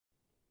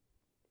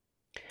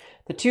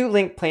The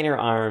two-link planar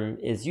arm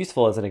is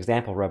useful as an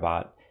example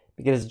robot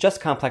because it's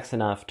just complex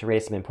enough to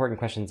raise some important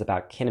questions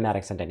about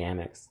kinematics and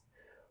dynamics.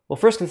 We'll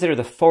first consider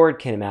the forward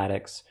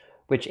kinematics,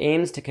 which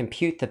aims to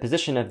compute the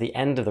position of the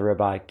end of the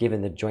robot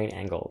given the joint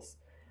angles.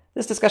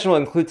 This discussion will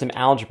include some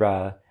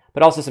algebra,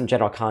 but also some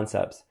general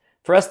concepts.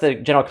 For us, the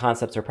general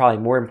concepts are probably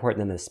more important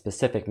than the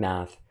specific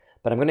math,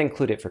 but I'm going to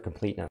include it for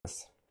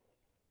completeness.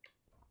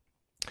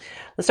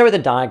 Let's start with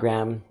a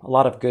diagram. A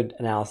lot of good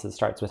analysis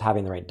starts with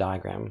having the right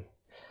diagram.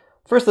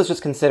 First, let's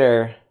just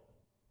consider,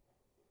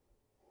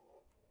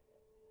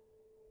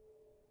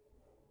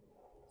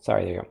 there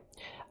you go,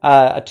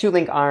 a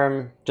two-link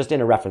arm just in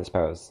a reference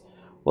pose.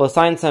 We'll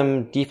assign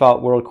some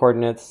default world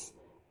coordinates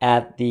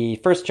at the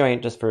first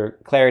joint just for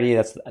clarity,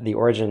 that's the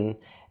origin,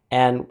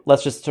 and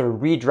let's just sort of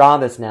redraw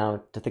this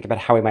now to think about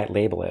how we might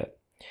label it.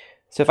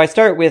 So if I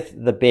start with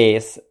the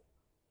base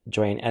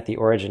joint at the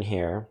origin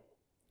here,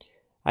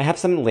 I have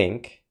some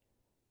link,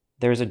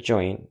 there's a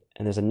joint,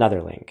 and there's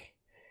another link.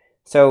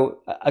 So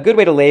a good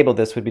way to label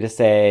this would be to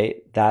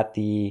say that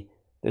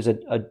there's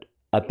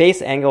a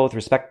base angle with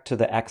respect to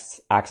the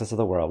x-axis of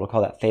the world. We'll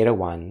call that theta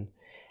 1.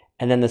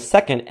 And then the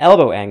second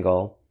elbow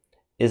angle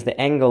is the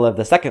angle of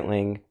the second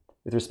link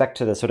with respect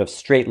to the sort of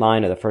straight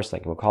line of the first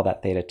link. We'll call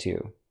that theta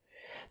 2.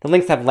 The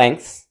links have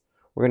lengths.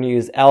 We're going to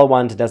use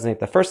L1 to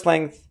designate the first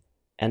length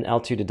and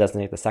L2 to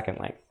designate the second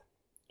length.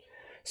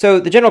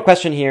 So the general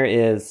question here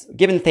is,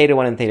 given theta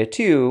 1 and theta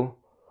 2,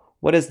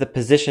 what is the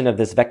position of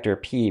this vector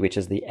p, which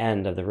is the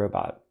end of the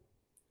robot?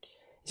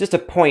 It's just a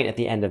point at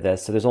the end of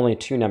this, so there's only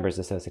two numbers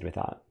associated with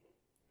that.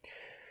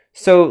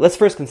 So let's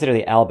first consider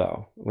the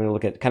elbow. We're going to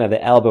look at kind of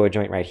the elbow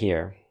joint right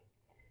here.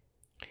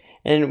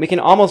 And we can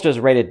almost just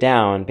write it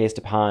down based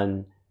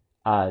upon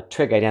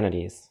trig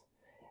identities.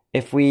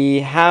 If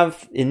we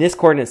have, in this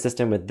coordinate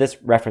system with this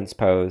reference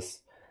pose,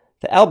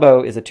 the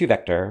elbow is a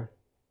 2-vector,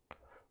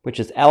 which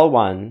is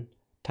L1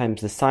 times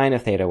the sine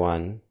of theta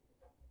 1,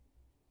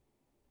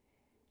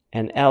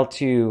 and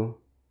L1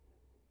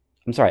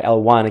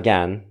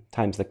 again,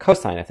 times the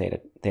cosine of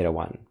theta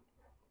 1.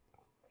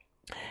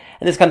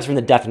 And this comes from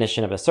the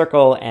definition of a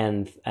circle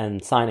and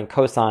sine and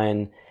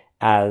cosine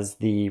as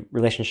the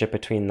relationship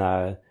between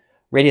the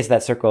radius of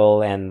that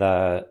circle and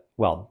for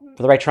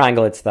the right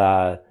triangle, it's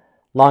the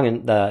long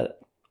and the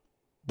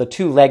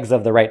two legs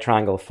of the right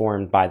triangle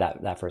formed by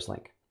that first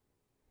link.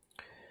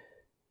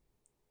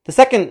 The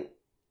second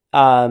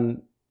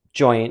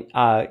joint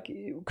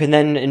can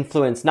then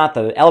influence not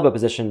the elbow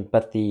position,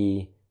 but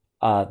the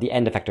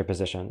end effector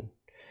position.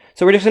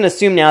 So we're just going to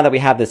assume now that we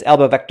have this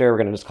elbow vector. We're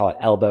going to just call it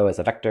elbow as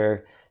a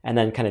vector, and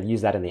then kind of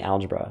use that in the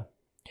algebra.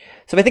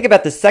 So if I think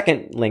about the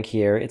second link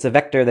here, it's a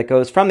vector that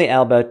goes from the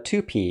elbow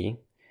to p,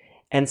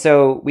 and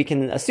so we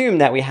can assume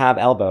that we have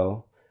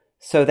elbow.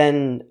 So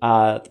then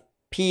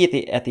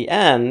p at the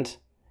end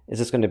is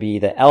just going to be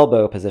the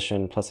elbow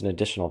position plus an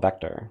additional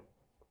vector.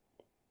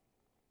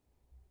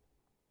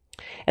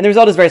 And the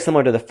result is very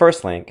similar to the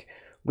first link.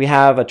 We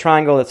have a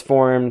triangle that's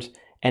formed,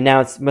 and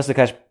now it's mostly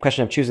a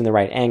question of choosing the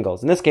right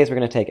angles. In this case, we're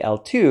going to take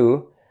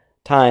L2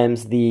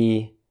 times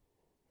the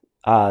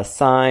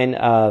sine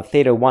of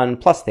theta 1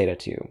 plus theta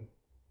 2.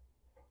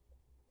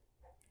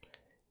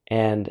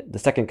 And the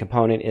second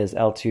component is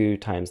L2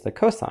 times the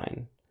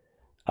cosine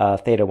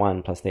of theta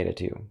 1 plus theta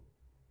 2.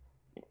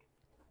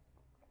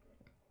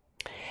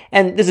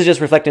 And this is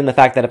just reflecting the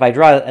fact that if I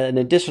draw an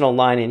additional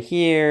line in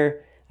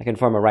here, I can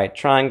form a right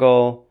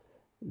triangle.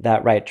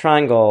 That right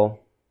triangle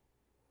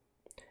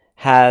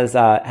has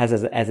as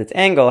its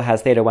angle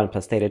has theta 1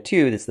 plus theta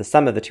 2. That's the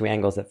sum of the two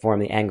angles that form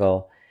the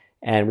angle,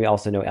 and we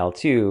also know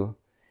L2.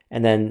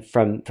 And then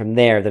from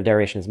there, the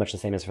derivation is much the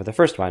same as for the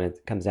first one.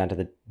 It comes down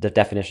to the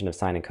definition of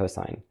sine and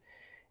cosine.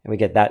 And we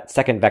get that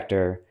second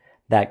vector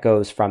that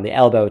goes from the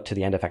elbow to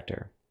the end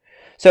effector.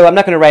 So I'm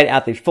not going to write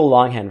out the full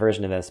longhand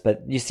version of this,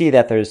 but you see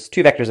that there's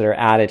two vectors that are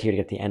added here to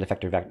get the end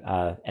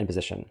effector end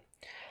position.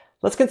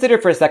 Let's consider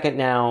for a second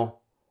now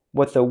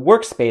what the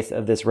workspace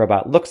of this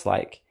robot looks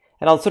like.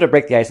 And I'll sort of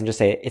break the ice and just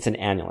say it's an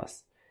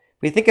annulus.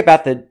 We think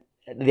about the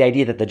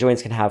idea that the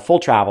joints can have full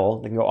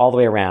travel, they can go all the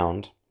way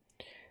around.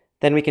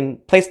 Then we can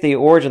place the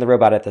origin of the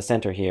robot at the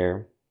center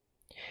here.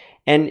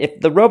 And if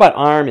the robot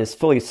arm is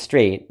fully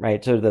straight,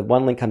 right, so the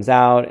one link comes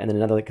out and then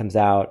another link comes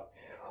out,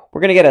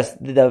 we're going to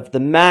get the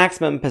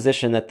maximum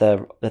position that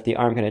the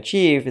arm can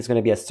achieve is going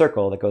to be a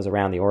circle that goes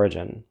around the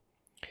origin.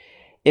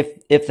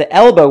 If the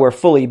elbow were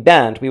fully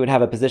bent, we would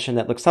have a position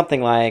that looks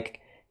something like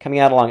coming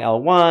out along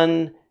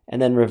L1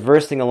 and then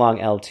reversing along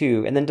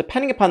L2. And then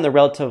depending upon the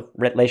relative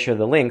ratio of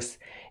the links,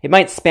 it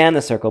might span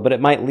the circle, but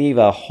it might leave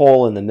a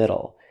hole in the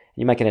middle.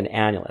 You might get an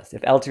annulus.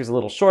 If L2 is a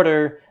little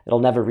shorter, it'll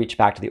never reach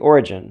back to the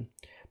origin.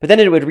 But then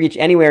it would reach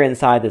anywhere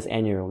inside this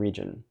annular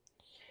region.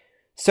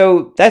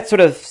 So that sort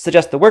of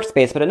suggests the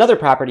workspace, but another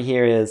property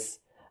here is,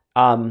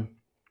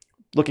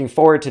 looking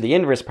forward to the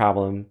inverse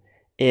problem,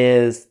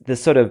 is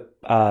this sort of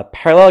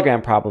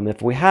parallelogram problem.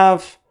 If we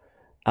have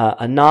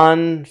a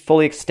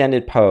non-fully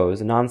extended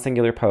pose, a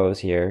non-singular pose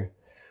here,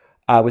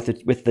 with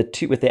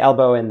the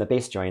elbow and the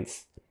base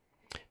joints,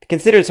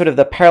 consider sort of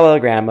the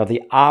parallelogram of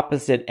the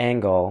opposite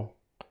angle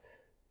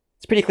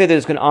it's pretty clear that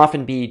there's going to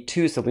often be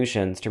two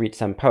solutions to reach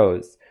some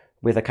pose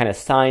with a kind of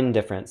sign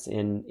difference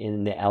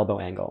in the elbow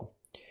angle.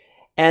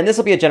 And this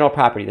will be a general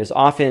property. There's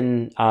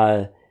often,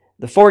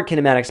 the forward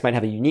kinematics might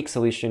have a unique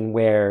solution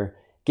where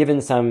given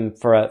some,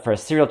 for a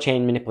serial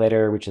chain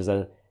manipulator, which is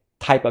a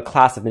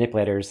class of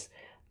manipulators,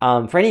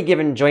 for any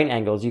given joint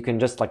angles, you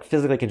can just like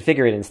physically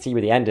configure it and see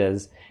where the end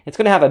is. It's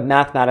going to have a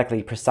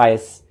mathematically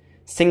precise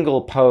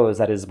single pose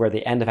that is where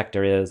the end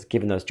effector is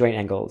given those joint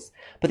angles.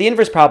 But the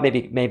inverse problem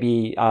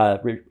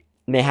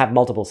may have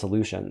multiple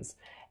solutions.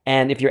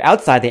 And if you're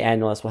outside the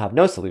annulus, we'll have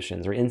no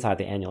solutions, or inside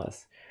the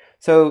annulus.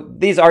 So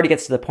these already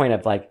gets to the point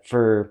of like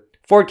for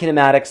forward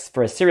kinematics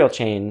for a serial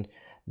chain,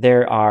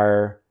 there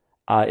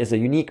is a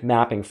unique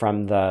mapping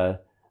from the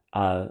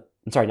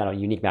I'm sorry, not a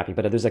unique mapping,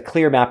 but there's a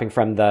clear mapping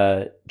from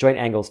the joint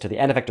angles to the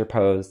end effector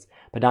pose,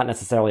 but not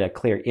necessarily a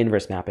clear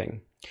inverse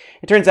mapping.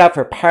 It turns out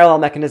for parallel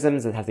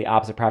mechanisms, it has the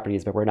opposite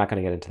properties, but we're not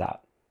going to get into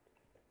that.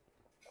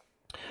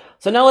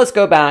 So now let's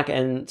go back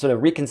and sort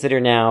of reconsider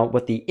now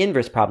what the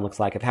inverse problem looks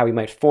like of how we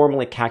might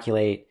formally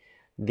calculate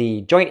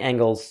the joint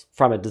angles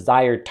from a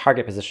desired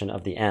target position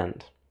of the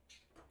end.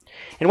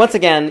 And once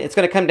again, it's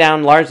going to come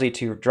down largely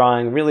to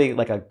drawing really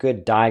like a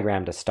good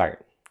diagram to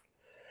start.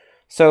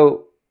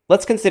 So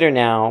let's consider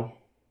now,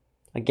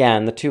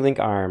 again, the two-link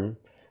arm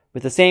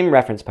with the same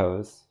reference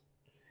pose,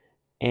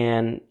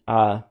 and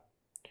I'm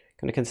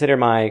going to consider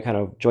my kind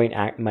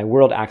of my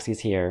world axes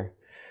here.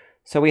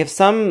 So we have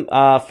some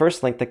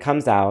first link that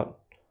comes out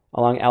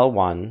along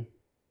L1,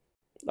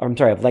 or I'm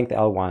sorry, of length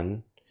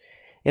L1.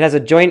 It has a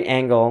joint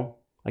angle,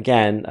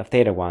 again, of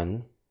theta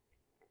 1.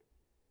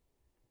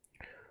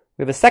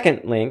 We have a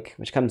second link,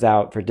 which comes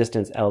out for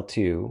distance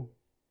L2.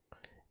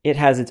 It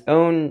has its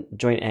own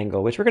joint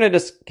angle, which we're going to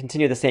just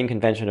continue the same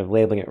convention of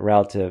labeling it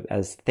relative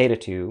as theta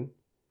 2.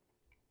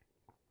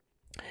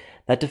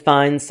 That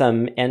defines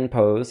some end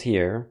pose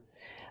here.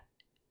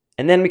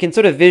 And then we can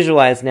sort of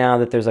visualize now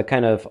that there's a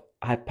kind of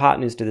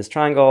hypotenuse to this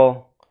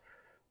triangle.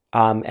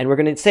 And we're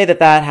going to say that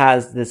that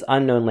has this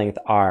unknown length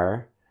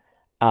r.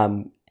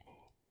 And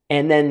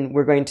then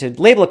we're going to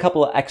label a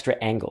couple of extra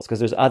angles, because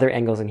there's other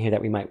angles in here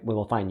that we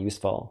will find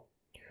useful.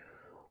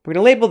 We're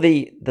going to label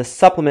the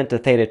supplement to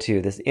theta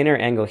 2, this inner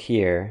angle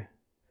here.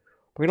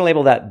 We're going to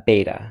label that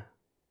beta.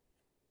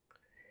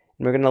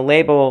 And we're going to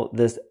label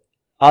this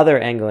other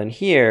angle in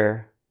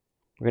here,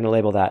 we're going to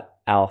label that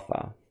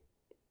alpha.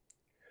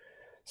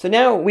 So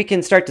now we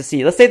can start to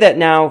see, let's say that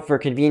now for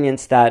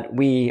convenience that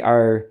we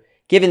are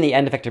given the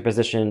end effector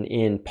position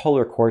in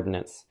polar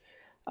coordinates,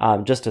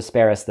 just to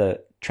spare us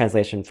the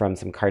translation from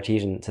some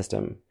Cartesian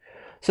system.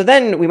 So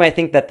then we might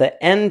think that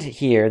the end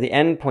here, the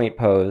end point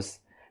pose,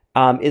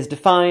 is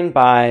defined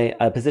by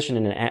a position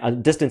in a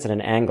distance and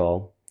an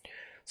angle.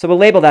 So we'll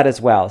label that as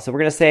well. So we're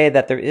going to say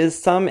that there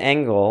is some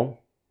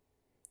angle,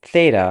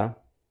 theta,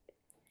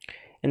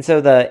 and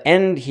so the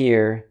end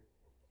here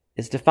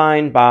is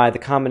defined by the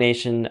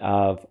combination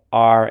of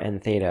r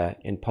and theta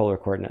in polar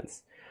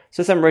coordinates.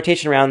 So some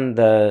rotation around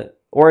the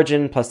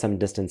origin plus some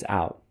distance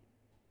out.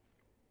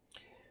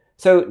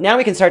 So now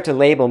we can start to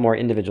label more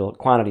individual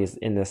quantities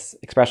in this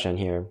expression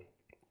here.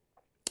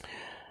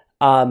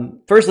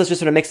 First, let's just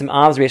sort of make some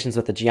observations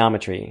with the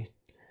geometry.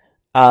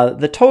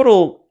 The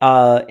total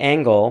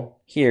angle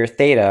here,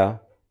 theta,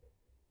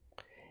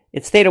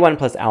 it's theta 1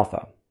 plus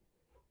alpha.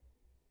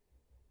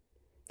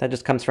 That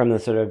just comes from the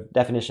sort of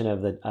definition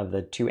of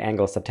the two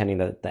angles subtending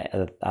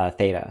the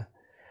theta.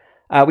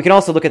 We can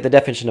also look at the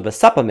definition of a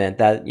supplement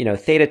that,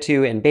 theta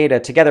 2 and beta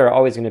together are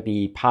always going to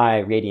be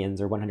pi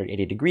radians or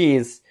 180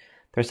 degrees.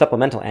 They're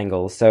supplemental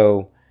angles.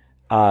 So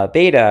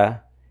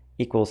beta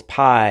equals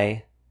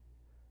pi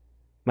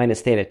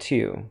minus theta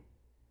 2.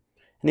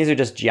 And these are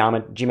just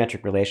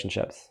geometric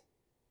relationships.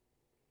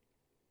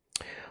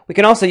 We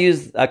can also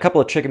use a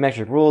couple of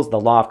trigonometric rules, the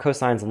law of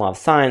cosines and law of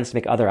sines, to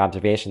make other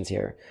observations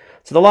here.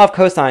 So the law of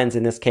cosines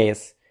in this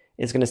case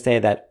is going to say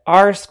that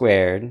r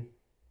squared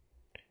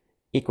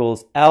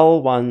equals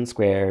L1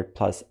 squared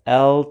plus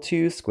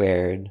L2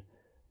 squared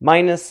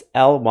minus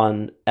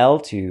L1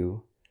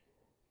 L2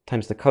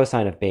 times the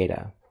cosine of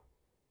beta.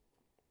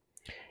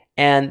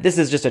 And this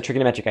is just a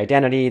trigonometric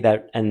identity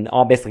and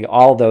basically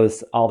all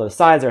those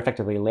sides are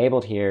effectively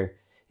labeled here.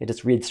 It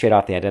just reads straight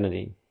off the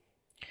identity.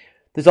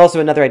 There's also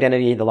another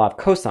identity, the law of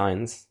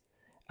cosines.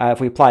 If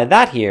we apply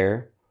that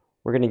here,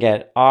 we're going to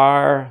get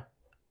r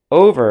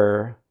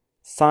over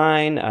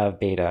sine of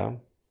beta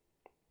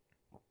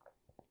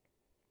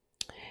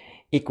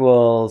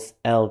equals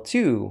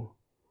L2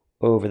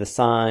 over the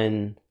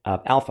sine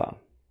of alpha.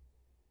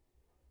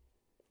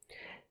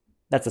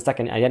 That's the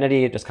second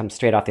identity. It just comes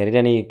straight off the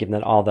identity, given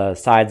that all the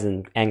sides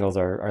and angles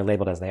are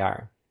labeled as they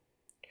are.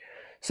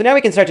 So now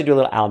we can start to do a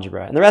little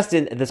algebra. And the rest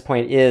at this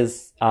point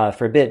is,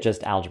 for a bit,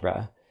 just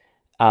algebra.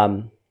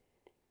 If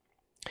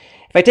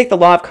I take the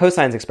law of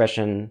cosines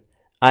expression,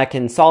 I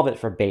can solve it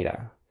for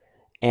beta.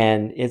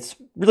 And it's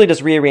really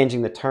just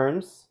rearranging the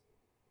terms.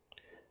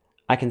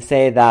 I can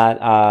say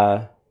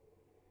that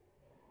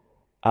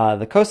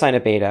the cosine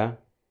of beta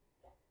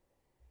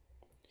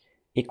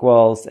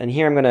equals, and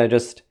here I'm going to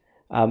just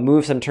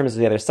Move some terms to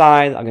the other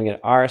side. I'm going to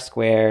get r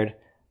squared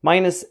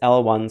minus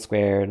L1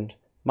 squared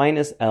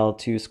minus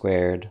L2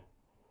 squared.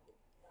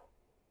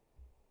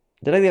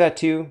 Did I leave out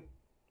 2?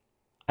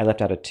 I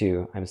left out a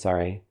 2. I'm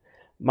sorry.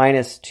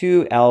 Minus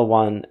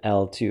 2L1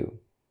 L2.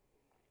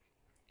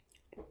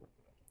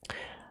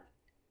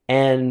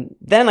 And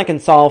then I can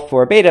solve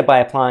for beta by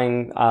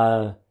applying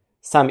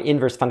some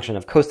inverse function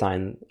of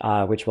cosine,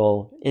 which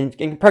will,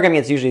 in programming,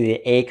 it's usually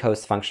the a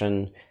cos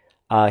function.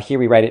 Here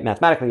we write it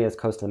mathematically as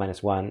cos to the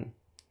minus 1.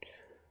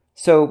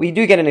 So we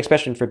do get an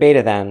expression for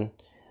beta then,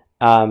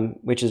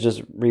 which is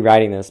just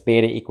rewriting this.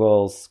 Beta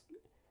equals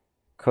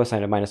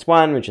cosine of minus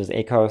 1, which is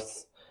a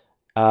cos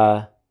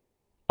of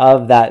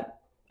that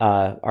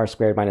r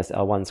squared minus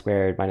L1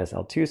 squared minus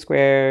L2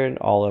 squared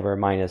all over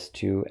minus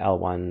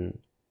 2L1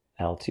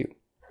 L2.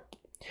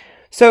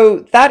 So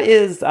that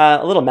is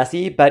a little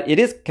messy, but it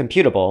is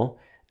computable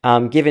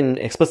given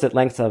explicit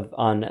lengths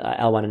on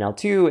L1 and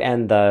L2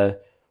 and the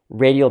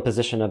radial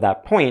position of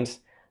that point.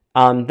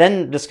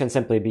 Then this can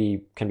simply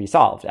be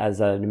solved as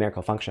a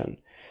numerical function.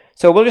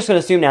 So we're just going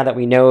to assume now that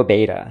we know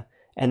beta.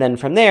 And then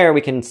from there,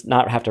 we can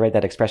not have to write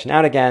that expression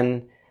out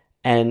again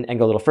and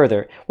go a little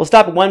further. We'll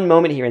stop one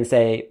moment here and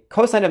say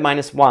cosine of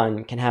minus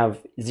 1 can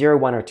have 0,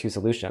 1, or 2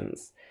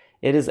 solutions.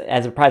 It is,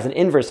 as it applies an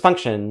inverse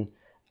function,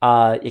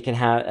 it can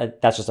have,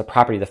 that's just a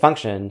property of the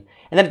function.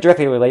 And that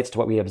directly relates to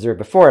what we observed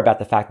before about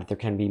the fact that there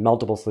can be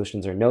multiple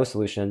solutions or no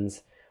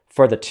solutions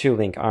for the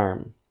two-link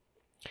arm.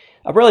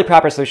 A really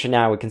proper solution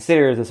now would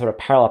consider the sort of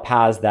parallel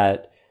paths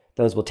that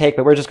those will take,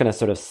 but we're just going to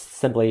sort of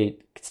simply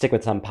stick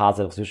with some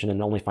positive solution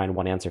and only find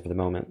one answer for the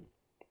moment.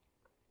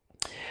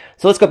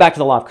 So let's go back to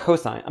the law of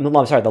cosine.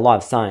 The law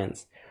of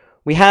sines.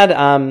 We had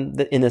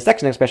in the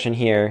second expression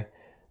here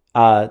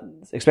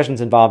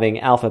expressions involving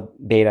alpha,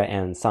 beta,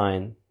 and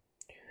sine.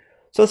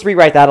 So let's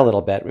rewrite that a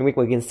little bit. What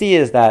we can see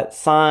is that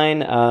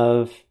sine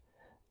of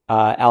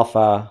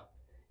alpha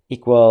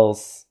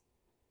equals,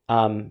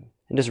 and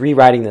just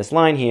rewriting this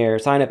line here,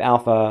 sine of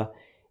alpha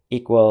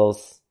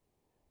equals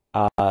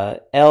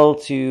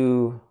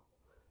L2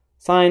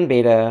 sine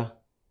beta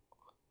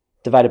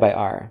divided by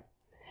r.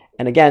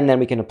 And again, then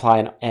we can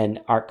apply an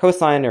arc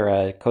cosine or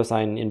a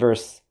cosine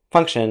inverse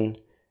function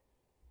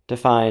to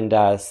find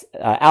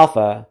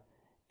alpha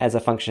as a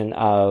function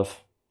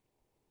of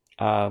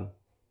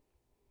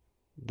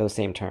those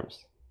same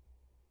terms.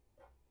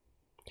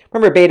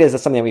 Remember, beta is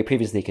something that we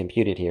previously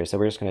computed here, so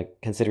we're just going to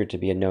consider it to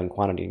be a known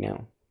quantity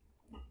now.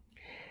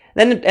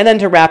 And then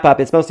to wrap up,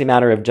 it's mostly a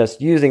matter of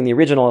just using the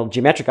original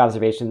geometric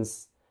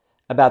observations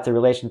about the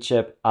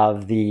relationship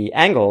of the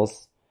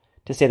angles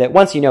to say that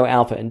once you know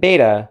alpha and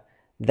beta,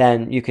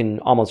 then you can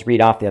almost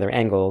read off the other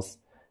angles.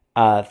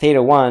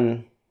 Theta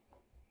 1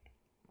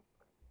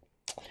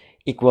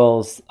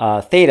 equals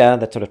theta,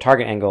 that sort of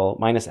target angle,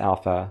 minus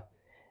alpha,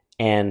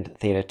 and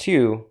theta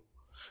 2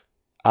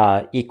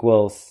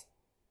 equals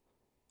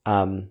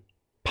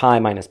pi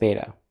minus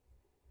beta.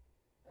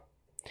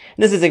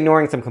 And this is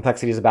ignoring some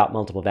complexities about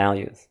multiple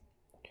values.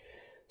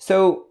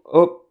 So,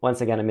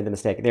 once again, I made the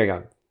mistake. There you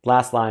go.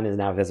 Last line is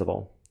now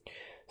visible.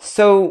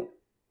 So,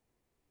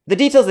 the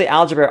details of the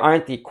algebra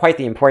aren't quite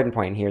the important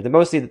point here.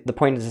 Mostly the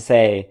point is to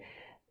say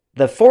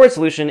the forward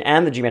solution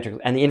and the geometric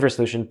and the inverse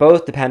solution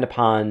both depend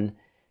upon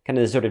kind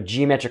of the sort of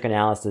geometric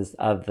analysis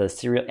of the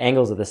serial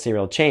angles of the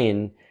serial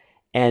chain.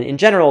 And in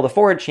general, the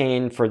forward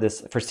chain for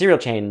serial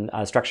chain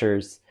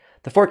structures,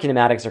 the forward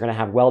kinematics are going to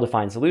have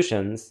well-defined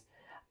solutions.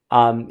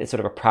 It's sort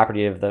of a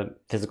property of the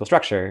physical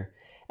structure.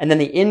 And then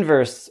the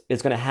inverse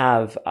is going to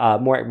have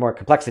more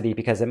complexity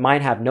because it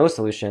might have no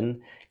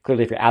solution.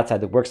 Clearly, if you're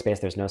outside the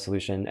workspace, there's no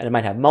solution. And it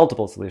might have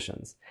multiple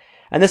solutions.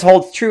 And this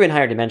holds true in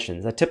higher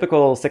dimensions. A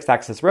typical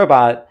six-axis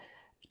robot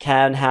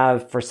can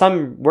have, for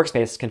some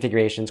workspace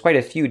configurations, quite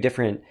a few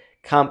different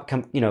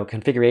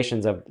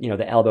configurations of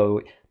the elbow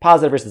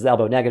positive versus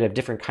elbow negative,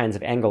 different kinds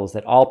of angles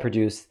that all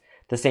produce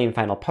the same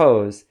final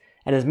pose.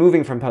 And as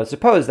moving from pose to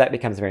pose, that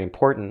becomes very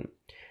important.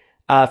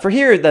 For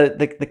here,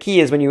 the key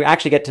is when you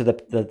actually get to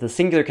the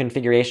singular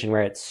configuration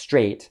where it's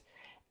straight,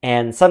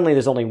 and suddenly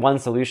there's only one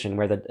solution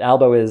where the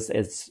elbow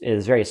is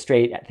very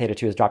straight, theta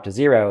 2 is dropped to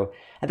 0.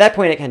 At that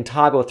point, it can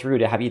toggle through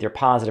to have either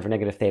positive or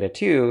negative theta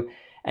 2.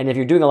 And if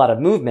you're doing a lot of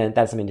movement,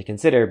 that's something to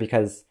consider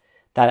because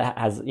that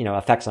has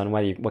effects on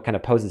what kind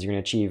of poses you're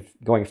going to achieve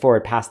going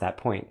forward past that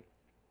point.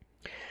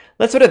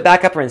 Let's sort of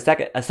back up for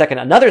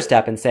another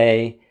step and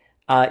say,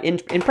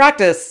 in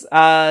practice,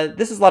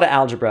 this is a lot of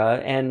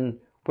algebra, and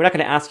we're not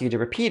going to ask you to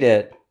repeat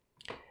it.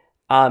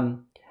 What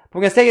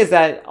we're going to say is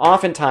that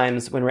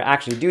oftentimes when we're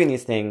actually doing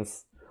these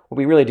things, what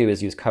we really do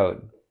is use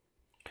code.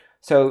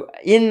 So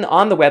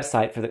on the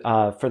website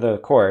for the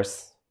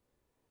course,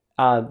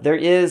 there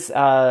is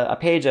a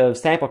page of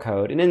sample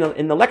code, and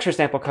in the lecture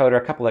sample code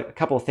are a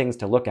couple of things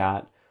to look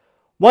at.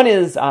 One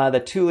is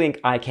the two-link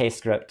IK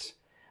script,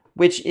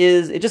 which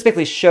it just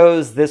basically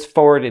shows this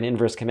forward and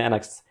inverse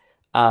kinematics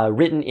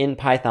written in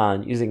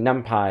Python using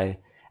NumPy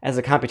as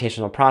a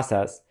computational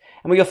process.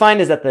 And what you'll find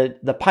is that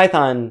the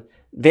Python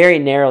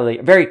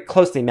very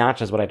closely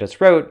matches what I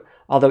just wrote,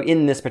 although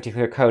in this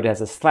particular code it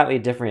has a slightly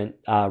different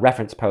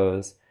reference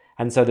pose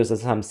And so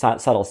there's some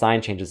subtle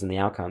sign changes in the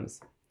outcomes.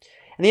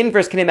 And the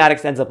inverse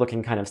kinematics ends up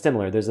looking kind of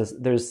similar.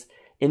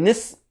 In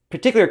this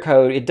particular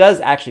code, it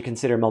does actually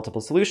consider multiple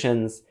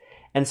solutions,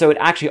 and so it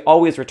actually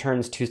always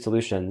returns two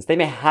solutions. They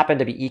may happen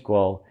to be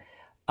equal,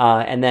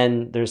 and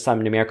then there's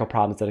some numerical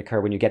problems that occur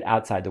when you get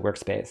outside the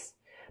workspace.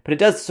 But it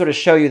does sort of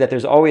show you that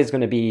there's always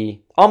going to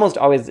be, almost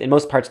always in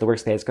most parts of the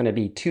workspace, going to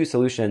be two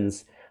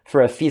solutions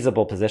for a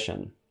feasible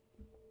position.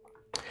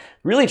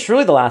 Really,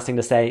 truly the last thing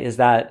to say is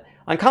that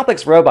on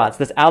complex robots,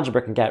 this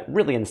algebra can get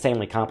really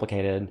insanely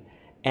complicated.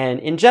 And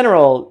in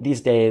general, these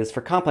days,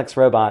 for complex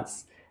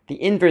robots,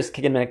 the inverse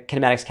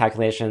kinematics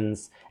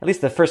calculations, at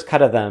least the first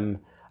cut of them,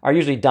 are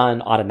usually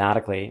done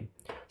automatically.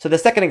 So the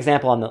second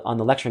example on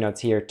the lecture notes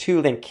here,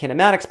 2-link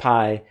kinematics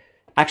pi,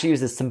 actually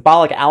uses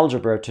symbolic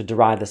algebra to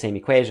derive the same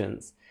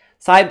equations.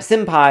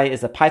 SymPy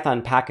is a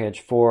Python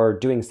package for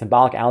doing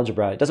symbolic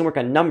algebra. It doesn't work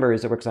on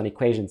numbers, it works on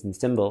equations and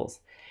symbols.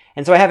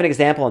 And so I have an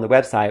example on the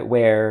website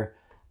where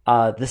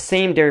the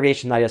same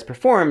derivation that I just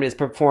performed is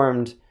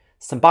performed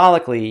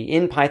symbolically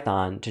in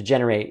Python to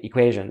generate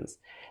equations.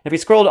 And if we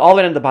scroll all the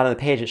way down to the bottom of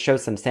the page, it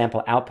shows some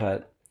sample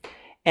output.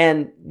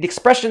 And the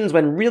expressions,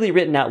 when really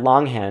written out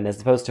longhand,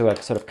 as opposed to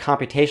a sort of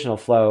computational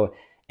flow,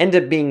 end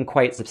up being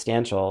quite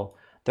substantial.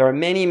 There are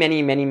many,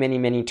 many, many, many,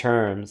 many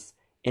terms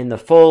in the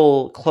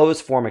full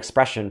closed form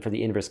expression for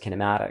the inverse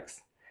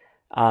kinematics.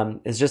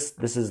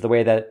 This is the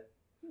way that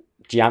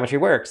geometry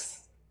works.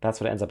 That's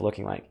what it ends up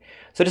looking like.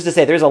 So just to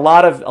say, there's a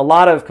lot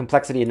of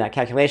complexity in that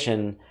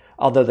calculation,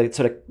 although the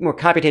sort of more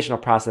computational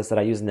process that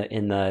I use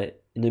in the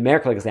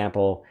numerical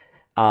example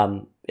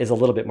is a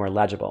little bit more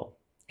legible.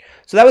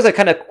 So that was a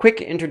kind of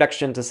quick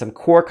introduction to some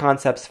core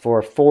concepts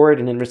for forward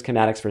and inverse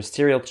kinematics for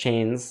serial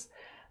chains.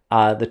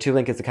 The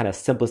 2-link is the kind of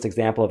simplest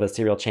example of a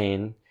serial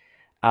chain.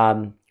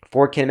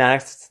 Forward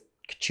kinematics,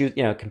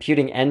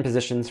 computing end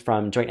positions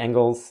from joint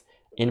angles,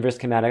 inverse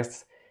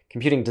kinematics,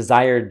 computing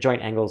desired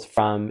joint angles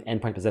from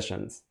endpoint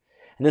positions.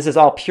 And this is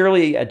all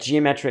purely a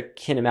geometric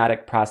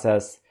kinematic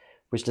process,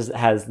 which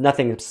has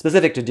nothing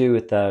specific to do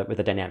with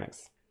the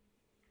dynamics.